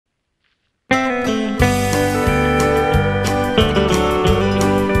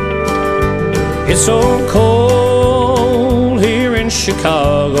It's so cold here in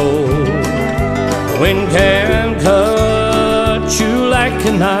Chicago. The wind can cut you like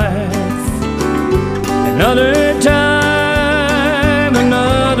a knife. Another time,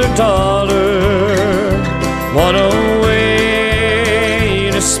 another dollar. What a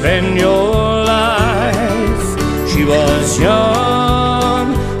way to spend your life. She was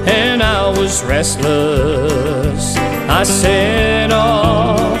young and I was restless. I set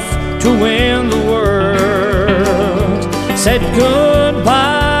off to win the world. Said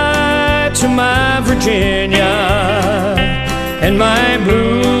goodbye to my Virginia and my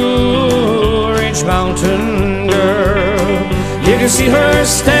Blue Ridge Mountain girl. You can see her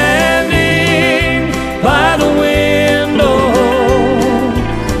standing by the window.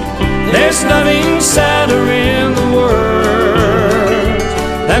 There's nothing sadder in the world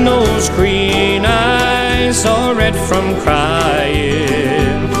than those green eyes all red from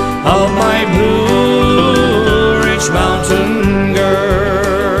crying of my Blue Ridge Mountain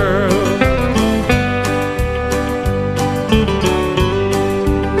girl.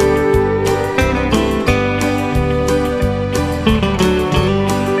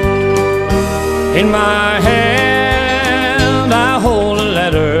 In my hand I hold a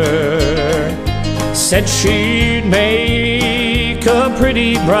letter, said she'd make a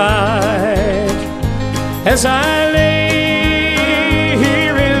pretty bride. As I lay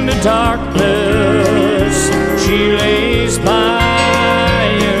here in the darkness, she lays by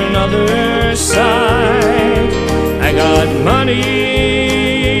another side. I got money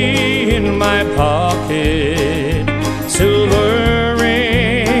in my pocket, silver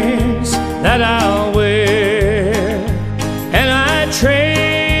rings that I'll wear, and I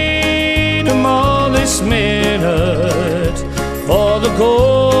trade them all this minute for the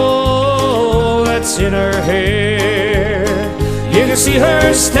gold that's in her hair. You can see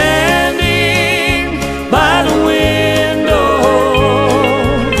her standing by the window.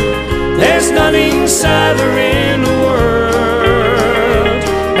 There's nothing sadder in the world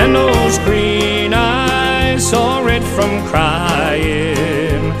than those green eyes all red from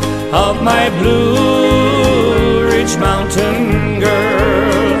crying of my Blue Ridge Mountain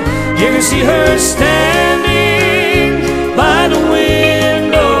girl. You can see her standing by the window.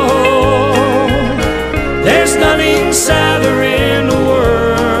 There's nothing sadder in the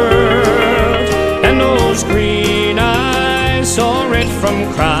world than those green eyes all red from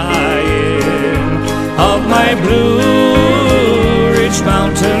crying of my Blue Ridge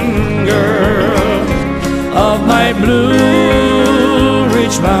Mountain girl, of my Blue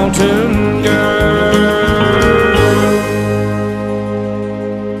Ridge Mountain